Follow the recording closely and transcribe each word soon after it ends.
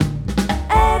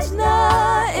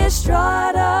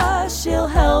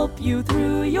you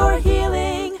through your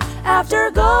healing.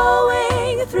 After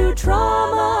going through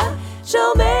trauma,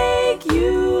 she'll make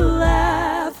you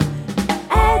laugh.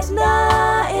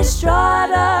 Edna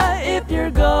Estrada, if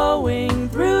you're going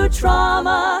through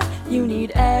trauma, you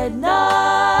need Edna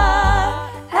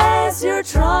as your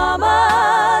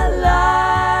trauma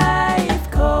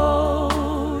life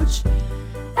coach.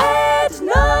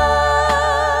 Edna!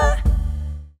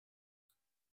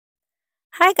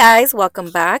 Hi guys, welcome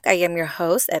back. I am your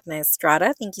host, Edna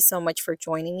Estrada. Thank you so much for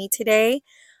joining me today.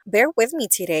 Bear with me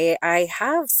today. I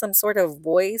have some sort of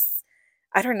voice,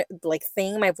 I don't know, like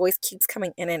thing. My voice keeps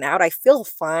coming in and out. I feel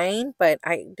fine, but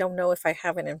I don't know if I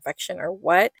have an infection or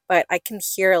what, but I can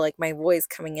hear like my voice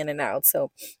coming in and out.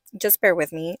 So just bear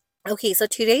with me. Okay, so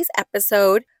today's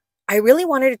episode, I really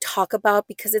wanted to talk about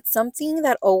because it's something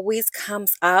that always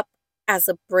comes up as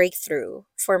a breakthrough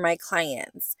for my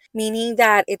clients, meaning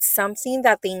that it's something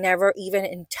that they never even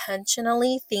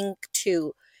intentionally think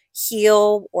to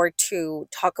heal or to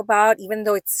talk about, even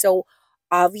though it's so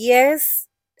obvious.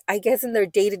 I guess in their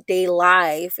day to day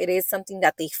life, it is something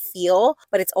that they feel,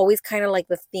 but it's always kind of like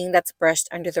the thing that's brushed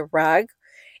under the rug.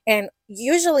 And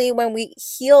usually, when we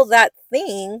heal that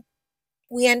thing,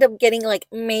 we end up getting like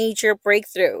major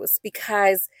breakthroughs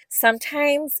because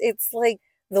sometimes it's like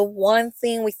the one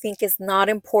thing we think is not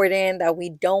important that we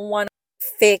don't want to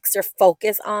fix or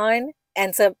focus on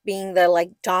ends up being the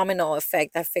like domino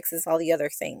effect that fixes all the other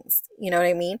things. You know what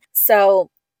I mean? So,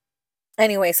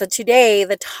 anyway, so today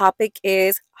the topic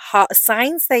is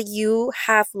signs that you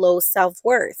have low self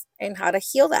worth and how to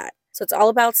heal that. So, it's all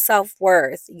about self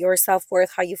worth, your self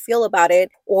worth, how you feel about it,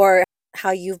 or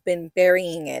how you've been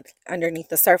burying it underneath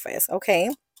the surface. Okay.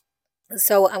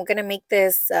 So, I'm going to make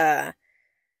this.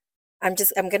 I'm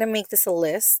gonna make this a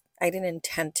list. I didn't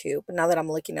intend to, but now that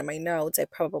I'm looking at my notes, I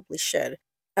probably should.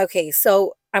 Okay,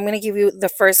 so I'm gonna give you the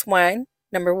first one.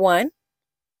 Number one,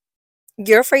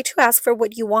 you're afraid to ask for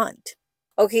what you want.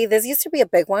 Okay, this used to be a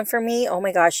big one for me. Oh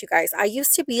my gosh, you guys. I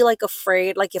used to be like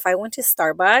afraid, like if I went to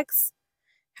Starbucks,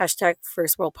 hashtag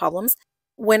first world problems.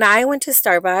 When I went to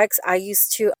Starbucks, I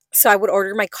would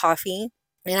order my coffee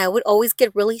and I would always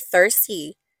get really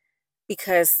thirsty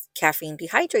because caffeine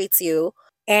dehydrates you.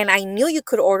 And I knew you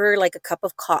could order like a cup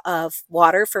of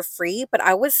water for free, but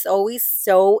I was always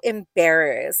so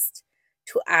embarrassed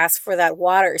to ask for that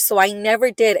water. So I never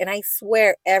did. And I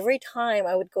swear every time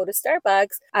I would go to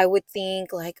Starbucks, I would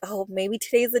think like, oh, maybe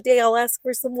today's the day I'll ask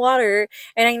for some water.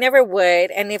 And I never would.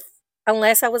 And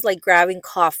unless I was like grabbing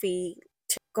coffee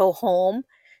to go home,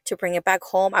 to bring it back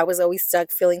home, I was always stuck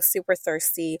feeling super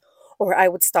thirsty. Or I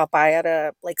would stop by at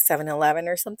a like 7-Eleven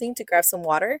or something to grab some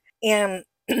water. And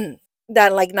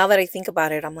that like now that I think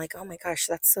about it, I'm like, oh my gosh,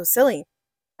 that's so silly.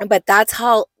 But that's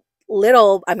how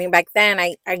little, I mean, back then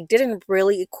I didn't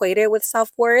really equate it with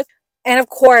self-worth. And of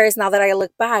course, now that I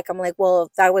look back, I'm like,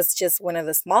 well, that was just one of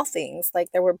the small things.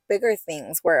 Like there were bigger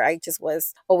things where I just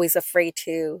was always afraid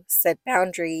to set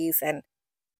boundaries. And,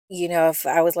 if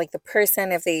I was like the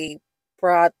person, if they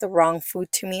brought the wrong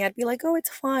food to me, I'd be like, oh, it's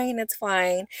fine, it's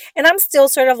fine. And I'm still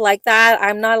sort of like that.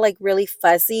 I'm not like really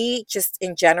fuzzy just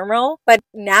in general. But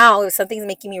now, if something's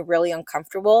making me really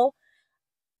uncomfortable,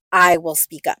 I will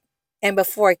speak up. And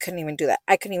before I couldn't even do that.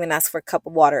 I couldn't even ask for a cup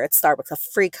of water at Starbucks, a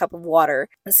free cup of water.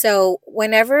 So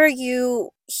whenever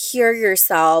you hear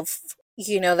yourself,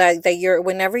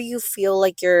 whenever you feel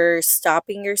like you're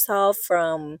stopping yourself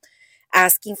from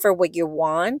asking for what you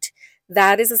want,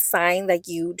 that is a sign that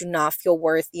you do not feel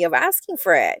worthy of asking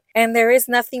for it. And there is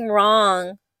nothing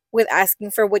wrong with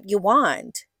asking for what you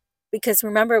want. Because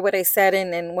remember what I said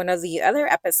in one of the other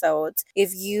episodes,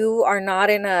 if you are not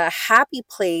in a happy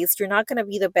place, you're not going to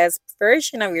be the best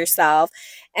version of yourself.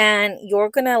 And you're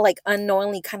going to like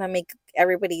unknowingly kind of make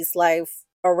everybody's life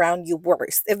around you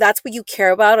worse. If that's what you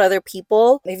care about, other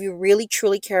people, if you really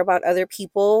truly care about other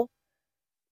people,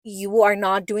 you are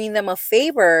not doing them a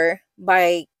favor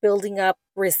by building up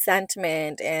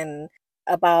resentment and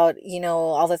about,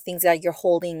 all the things that you're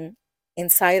holding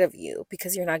inside of you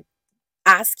because you're not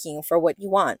asking for what you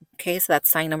want. Okay, so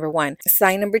that's sign number one.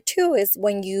 Sign number two is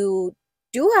when you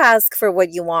do ask for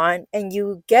what you want and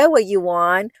you get what you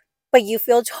want, but you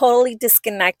feel totally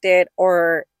disconnected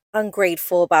or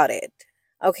ungrateful about it.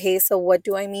 Okay, so what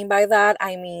do I mean by that?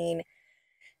 I mean,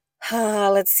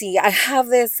 let's see, I have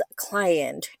this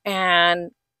client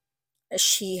and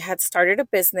she had started a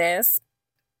business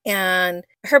and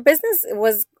her business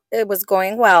was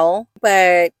going well,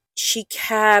 but she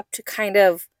kept kind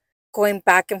of going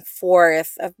back and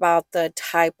forth about the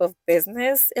type of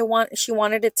business she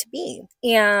wanted it to be.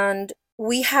 And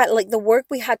we had like the work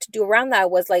we had to do around that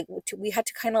was like we had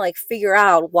to kind of like figure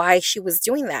out why she was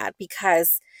doing that,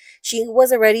 because she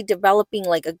was already developing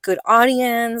like a good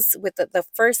audience with the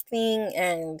first thing,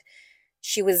 and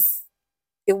she was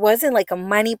it wasn't like a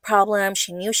money problem.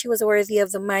 She knew she was worthy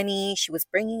of the money. She was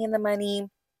bringing in the money.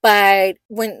 But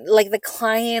when like the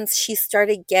clients, she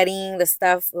started getting the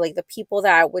stuff, like the people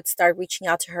that would start reaching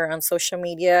out to her on social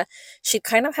media, she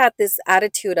kind of had this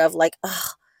attitude of like,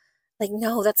 oh, like,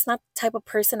 no, that's not the type of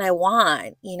person I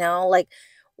want, like,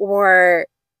 or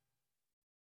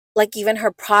like even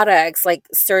her products, like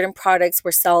certain products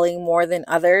were selling more than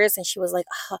others. And she was like,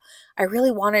 oh, I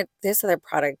really wanted this other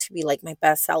product to be like my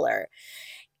bestseller.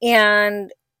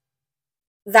 And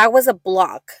that was a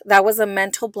block. That was a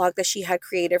mental block that she had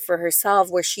created for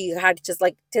herself, where she had just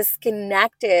like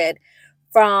disconnected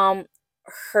from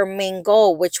her main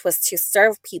goal, which was to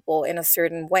serve people in a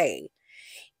certain way.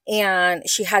 And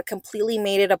she had completely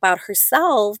made it about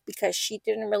herself because she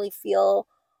didn't really feel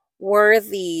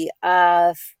worthy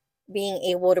of being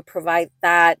able to provide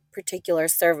that particular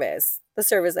service, the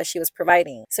service that she was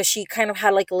providing. So she kind of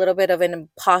had like a little bit of an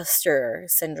imposter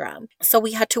syndrome. So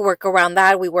we had to work around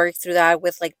that. We worked through that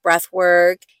with like breath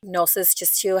work, hypnosis,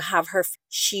 just to have her,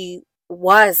 she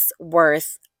was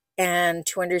worth, and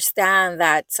to understand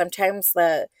that sometimes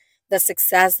the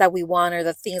success that we want or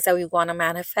the things that we want to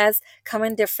manifest come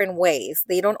in different ways.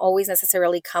 They don't always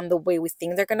necessarily come the way we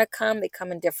think they're going to come. They come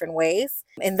in different ways.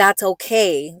 And that's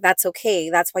okay. That's okay.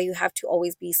 That's why you have to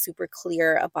always be super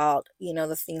clear about,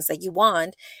 the things that you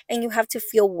want, and you have to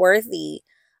feel worthy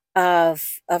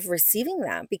of receiving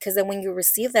them, because then when you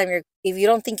receive them, if you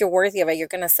don't think you're worthy of it, you're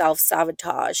going to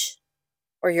self-sabotage,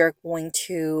 or you're going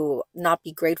to not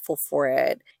be grateful for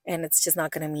it, and it's just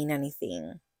not going to mean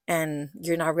anything, and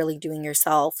you're not really doing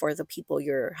yourself or the people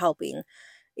you're helping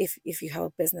if you have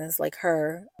a business like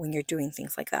her, when you're doing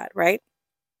things like that, right?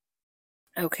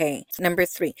 Okay, number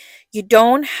 3, you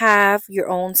don't have your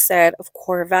own set of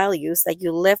core values that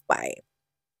you live by.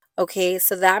 Okay,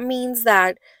 so that means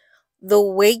that the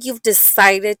way you've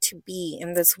decided to be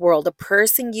in this world, the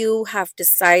person you have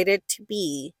decided to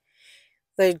be,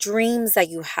 the dreams that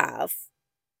you have,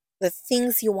 the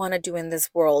things you want to do in this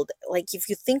world, like if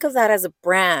you think of that as a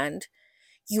brand,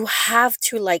 you have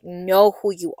to like know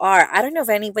who you are. I don't know if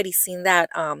anybody's seen that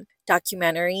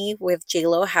documentary with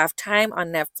JLo, Halftime, on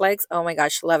Netflix. Oh my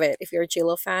gosh, love it. If you're a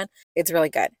JLo fan, it's really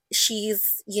good.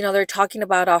 She's, they're talking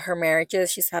about all her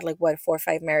marriages. She's had like what, 4 or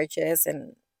 5 marriages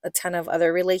and a ton of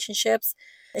other relationships.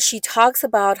 She talks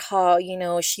about how,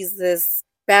 she's this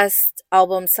best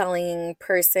album selling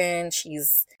person.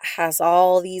 She's has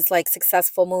all these like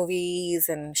successful movies,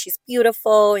 and she's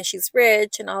beautiful and she's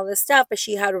rich and all this stuff, but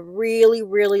she had really,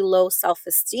 really low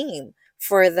self-esteem.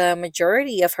 For the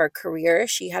majority of her career,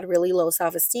 she had really low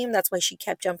self-esteem. That's why she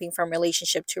kept jumping from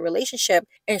relationship to relationship.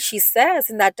 And she says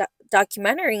in that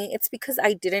documentary, it's because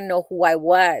I didn't know who I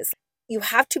was. You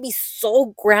have to be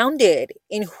so grounded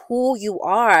in who you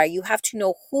are. You have to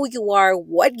know who you are,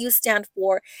 what you stand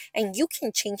for, and you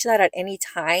can change that at any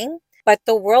time. But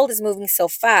the world is moving so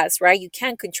fast, right? You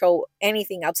can't control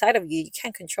anything outside of you. You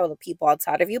can't control the people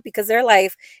outside of you, because their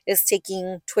life is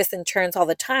taking twists and turns all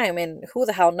the time. And who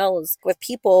the hell knows with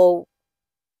people,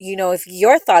 if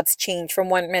your thoughts change from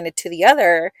one minute to the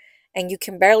other and you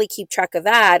can barely keep track of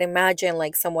that, imagine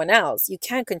like someone else. You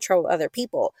can't control other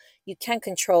people. You can't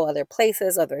control other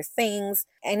places, other things,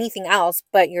 anything else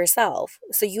but yourself.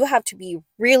 So you have to be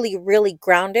really, really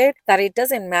grounded, that it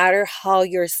doesn't matter how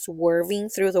you're swerving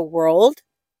through the world.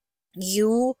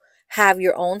 You have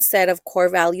your own set of core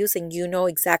values and you know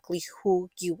exactly who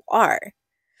you are.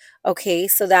 Okay,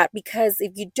 so that, because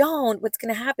if you don't, what's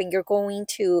going to happen? You're going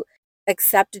to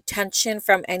accept attention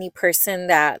from any person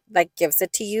that gives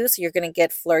it to you. So you're going to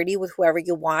get flirty with whoever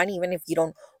you want, even if you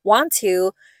don't want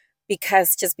to,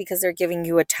 because just because they're giving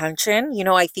you attention.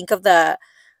 I think of the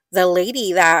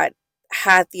lady that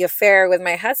had the affair with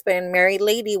my husband, married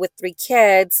lady with 3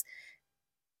 kids.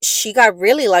 She got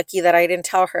really lucky that I didn't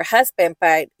tell her husband,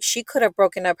 but she could have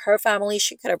broken up her family.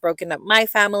 She could have broken up my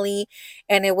family.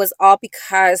 And it was all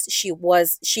because she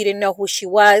didn't know who she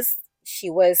was.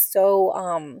 She was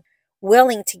so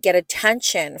willing to get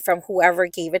attention from whoever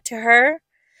gave it to her,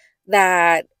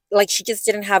 that like she just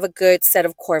didn't have a good set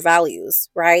of core values,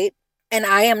 right? And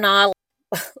I am not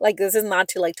like, this is not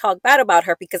to like talk bad about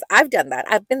her, because I've done that.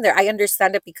 I've been there. I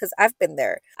understand it because I've been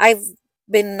there. I've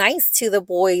been nice to the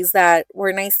boys that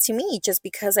were nice to me just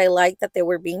because I liked that they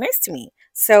were being nice to me.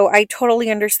 So I totally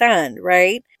understand,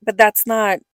 right? But it's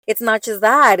not just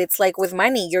that. It's like with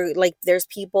money, you're like, there's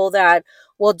people that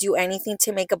will do anything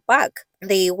to make a buck.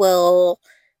 They will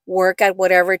work at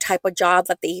whatever type of job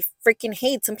that they freaking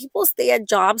hate. Some people stay at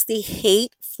jobs they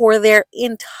hate for their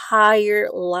entire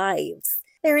lives.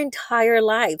 Their entire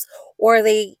lives. Or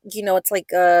they, it's like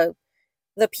the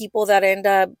people that end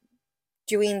up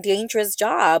doing dangerous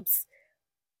jobs,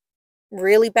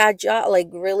 really bad job, like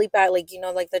really bad, like,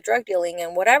 like the drug dealing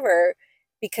and whatever,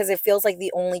 because it feels like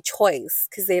the only choice,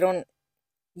 because they don't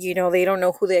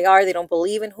know who they are, they don't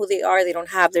believe in who they are, they don't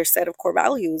have their set of core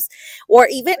values. Or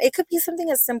even it could be something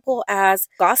as simple as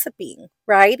gossiping,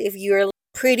 right? If you're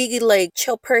pretty like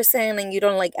chill person and you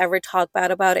don't like ever talk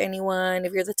bad about anyone,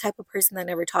 if you're the type of person that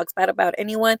never talks bad about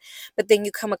anyone, but then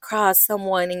you come across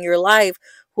someone in your life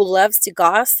who loves to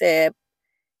gossip,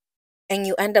 and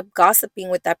you end up gossiping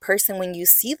with that person, when you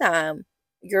see them,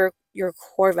 your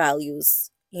core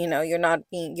values, you're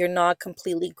not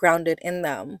completely grounded in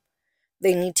them.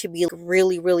 They need to be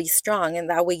really, really strong. And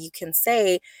that way you can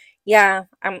say, yeah,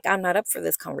 I'm not up for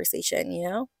this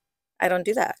conversation. I don't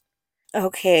do that.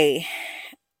 Okay.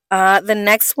 The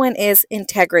next one is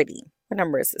integrity. What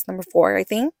number is this? Number 4, I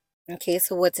think. Okay,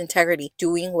 so what's integrity?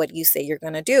 Doing what you say you're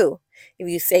gonna do. If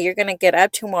you say you're gonna get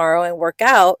up tomorrow and work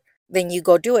out, then you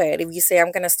go do it. If you say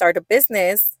I'm gonna start a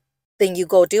business, then you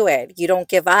go do it. You don't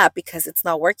give up because it's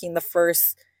not working the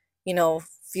first,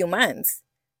 few months.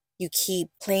 You keep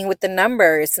playing with the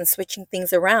numbers and switching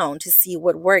things around to see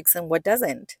what works and what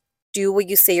doesn't. Do what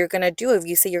you say you're going to do. If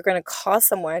you say you're going to call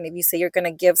someone, if you say you're going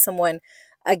to give someone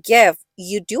a gift,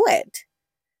 you do it.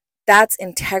 That's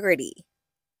integrity.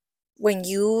 When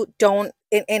you don't,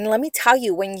 and let me tell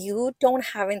you, when you don't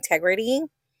have integrity,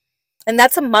 and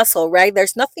that's a muscle, right?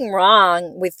 There's nothing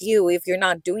wrong with you if you're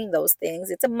not doing those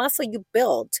things. It's a muscle you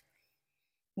build.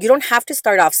 You don't have to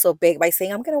start off so big by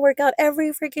saying, I'm going to work out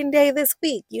every freaking day this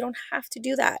week. You don't have to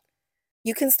do that.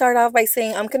 You can start off by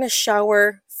saying, I'm going to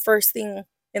shower first thing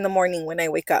in the morning when I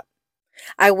wake up.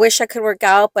 I wish I could work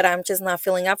out, but I'm just not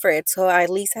feeling up for it. So at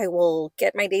least I will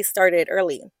get my day started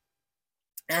early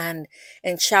and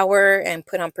shower and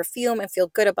put on perfume and feel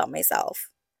good about myself.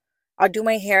 I'll do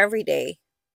my hair every day,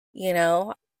 you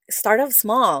know. Start off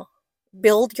small.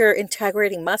 Build your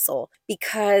integrity muscle,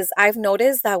 because I've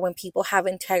noticed that when people have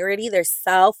integrity, their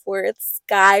self-worth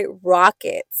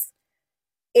skyrockets.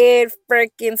 It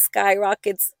freaking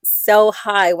skyrockets so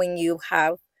high when you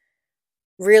have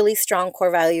really strong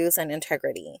core values and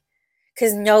integrity.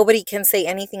 Because nobody can say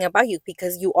anything about you,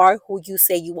 because you are who you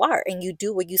say you are and you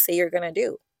do what you say you're going to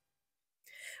do.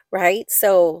 Right?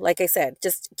 So, like I said,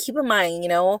 just keep in mind,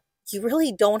 you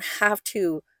really don't have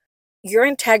to, your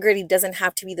integrity doesn't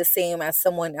have to be the same as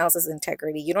someone else's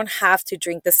integrity. You don't have to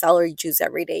drink the celery juice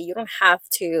every day. You don't have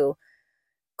to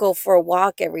go for a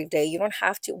walk every day. You don't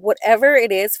have to, whatever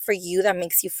it is for you that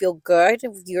makes you feel good.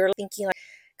 If you're thinking like,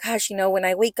 gosh, when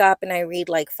I wake up and I read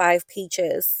like 5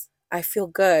 pages, I feel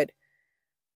good.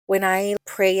 When I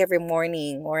pray every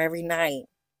morning or every night,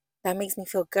 that makes me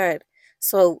feel good.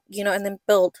 So, and then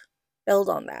build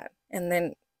on that, and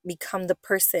then become the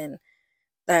person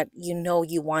that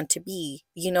you want to be,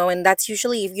 and that's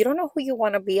usually, if you don't know who you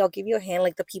want to be, I'll give you a hand.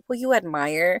 Like the people you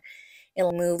admire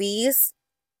in movies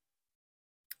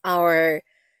or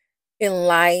in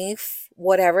life,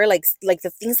 whatever, like the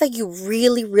things that you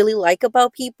really, really like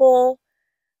about people,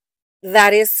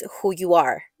 that is who you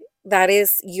are. That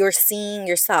is, you're seeing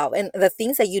yourself. And the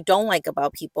things that you don't like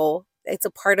about people, it's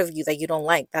a part of you that you don't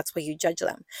like. That's why you judge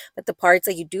them. But the parts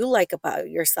that you do like about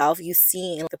yourself, you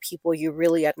see in the people you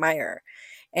really admire.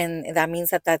 And that means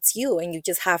that that's you. And you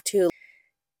just have to,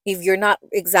 if you're not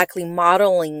exactly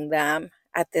modeling them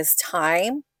at this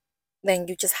time, then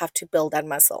you just have to build that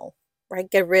muscle, right?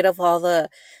 Get rid of all the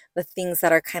things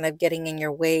that are kind of getting in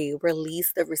your way.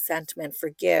 Release the resentment,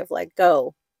 forgive, let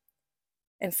go,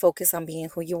 and focus on being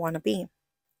who you want to be.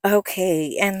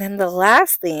 Okay, and then the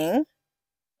last thing,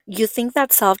 you think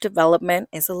that self-development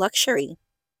is a luxury.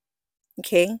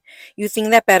 Okay? You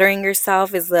think that bettering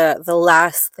yourself is the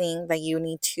last thing that you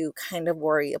need to kind of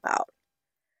worry about.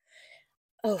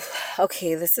 Oh,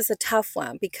 okay, this is a tough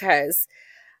one, because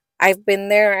I've been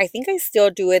there. I think I still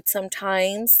do it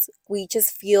sometimes. We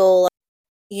just feel,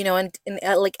 in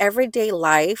like everyday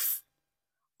life,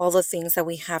 all the things that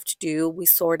we have to do, we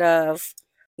sort of,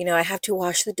 I have to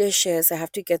wash the dishes, I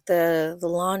have to get the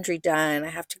laundry done, I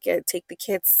have to take the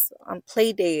kids on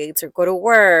play dates or go to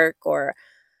work or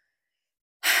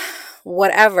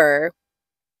whatever.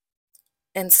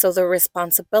 And so the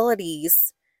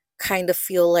responsibilities kind of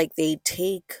feel like they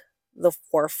take the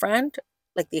forefront,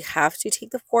 like they have to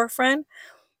take the forefront,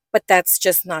 but that's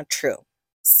just not true.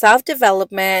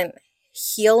 Self-development,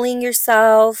 healing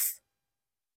yourself,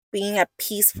 being at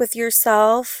peace with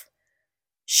yourself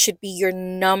should be your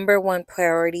number one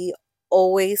priority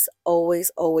always,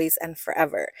 always, always, and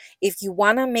forever. If you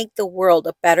want to make the world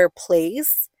a better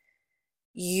place,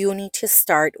 you need to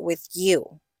start with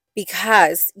you.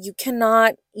 Because you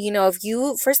cannot, if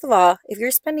you, first of all, if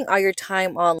you're spending all your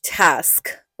time on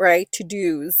task, right, to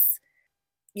do's,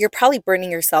 you're probably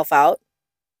burning yourself out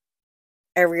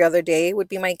every other day, would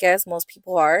be my guess. Most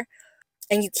people are.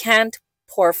 And you can't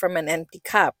pour from an empty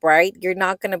cup, right? You're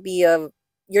not going to be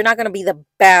the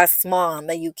best mom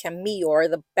that you can be, or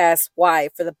the best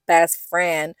wife, or the best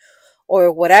friend,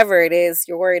 or whatever it is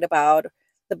you're worried about,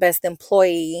 the best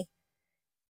employee,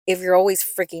 if you're always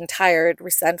freaking tired,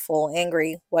 resentful,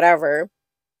 angry, whatever.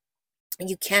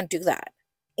 You can't do that.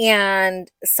 And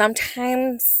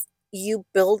sometimes you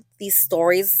build these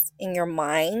stories in your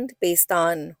mind based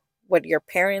on what your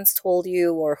parents told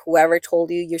you or whoever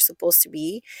told you you're supposed to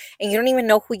be, and you don't even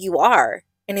know who you are.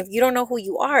 And if you don't know who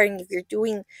you are, and if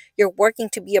you're working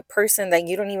to be a person that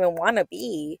you don't even want to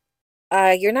be,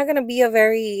 you're not going to be a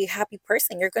very happy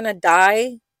person. You're going to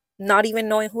die not even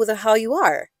knowing who the hell you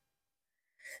are.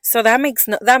 So that makes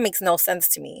no sense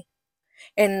to me.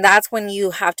 And that's when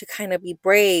you have to kind of be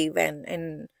brave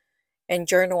and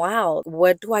journal out,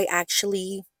 what do I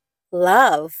actually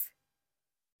love?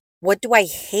 What do I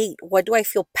hate? What do I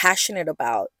feel passionate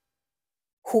about?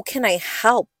 Who can I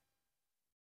help?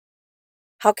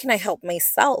 How can I help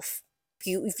myself?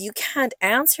 If you can't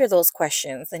answer those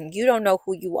questions and you don't know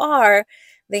who you are,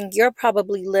 then you're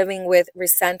probably living with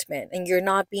resentment and you're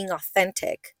not being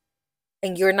authentic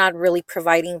and you're not really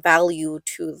providing value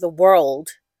to the world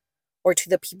or to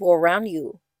the people around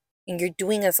you. And you're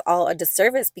doing us all a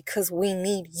disservice because we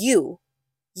need you.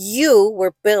 You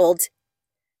were built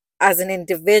as an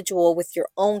individual with your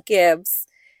own gifts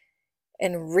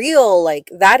and real, like,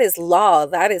 that is law,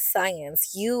 that is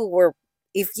science.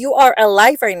 If you are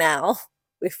alive right now,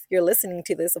 if you're listening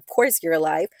to this, of course you're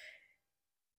alive.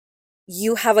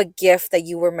 You have a gift that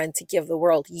you were meant to give the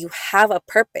world. You have a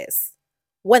purpose.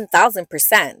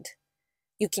 1000%.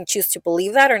 You can choose to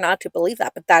believe that or not to believe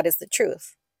that, but that is the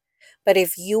truth. But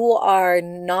if you are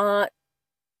not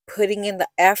putting in the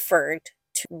effort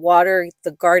to water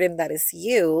the garden that is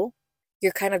you're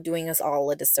kind of doing us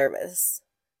all a disservice.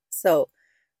 So,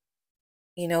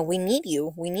 we need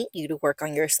you. We need you to work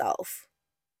on yourself.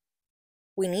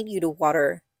 We need you to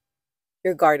water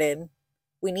your garden.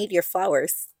 We need your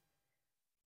flowers,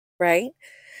 right?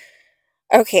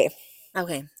 Okay.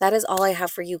 Okay. That is all I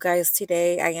have for you guys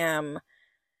today. I am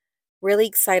really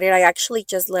excited. I actually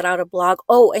just let out a blog.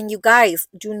 Oh, and you guys,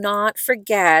 do not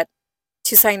forget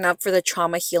to sign up for the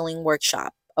trauma healing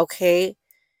workshop, okay?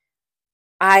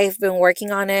 I've been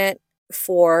working on it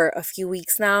for a few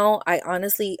weeks now. I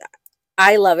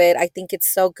love it. I think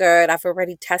it's so good. I've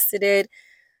already tested it.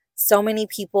 So many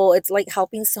people, it's like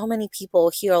helping so many people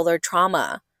heal their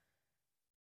trauma.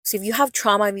 So if you have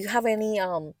trauma, if you have any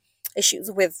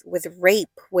issues with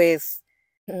rape, with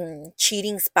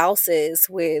cheating spouses,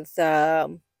 with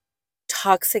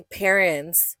toxic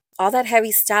parents, all that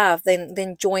heavy stuff,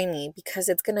 then join me because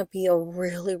it's going to be a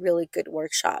really, really good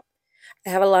workshop. I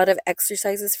have a lot of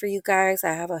exercises for you guys.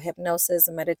 I have a hypnosis,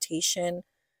 a meditation.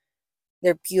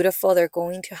 They're beautiful. They're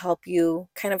going to help you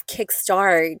kind of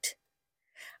kickstart.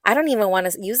 I don't even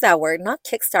want to use that word, not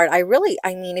kickstart.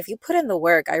 I mean, if you put in the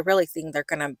work, I really think they're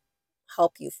going to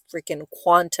help you freaking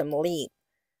quantum leap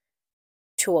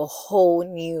to a whole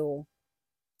new,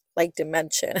 like,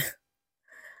 dimension.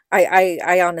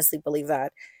 I honestly believe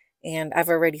that. And I've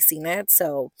already seen it.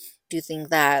 So do you think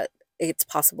that it's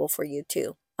possible for you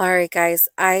too? All right, guys,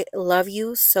 I love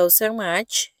you so, so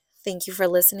much. Thank you for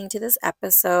listening to this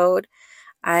episode.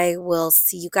 I will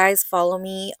see you guys. Follow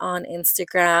me on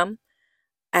Instagram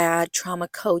at Trauma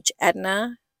Coach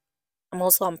Edna. I'm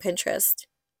also on Pinterest.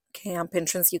 Okay, on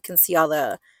Pinterest you can see all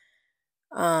like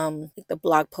the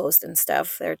blog post and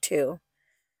stuff there too.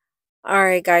 All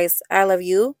right, guys, I love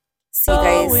you. See you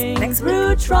guys next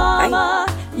week.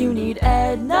 Bye. You need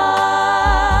Edna.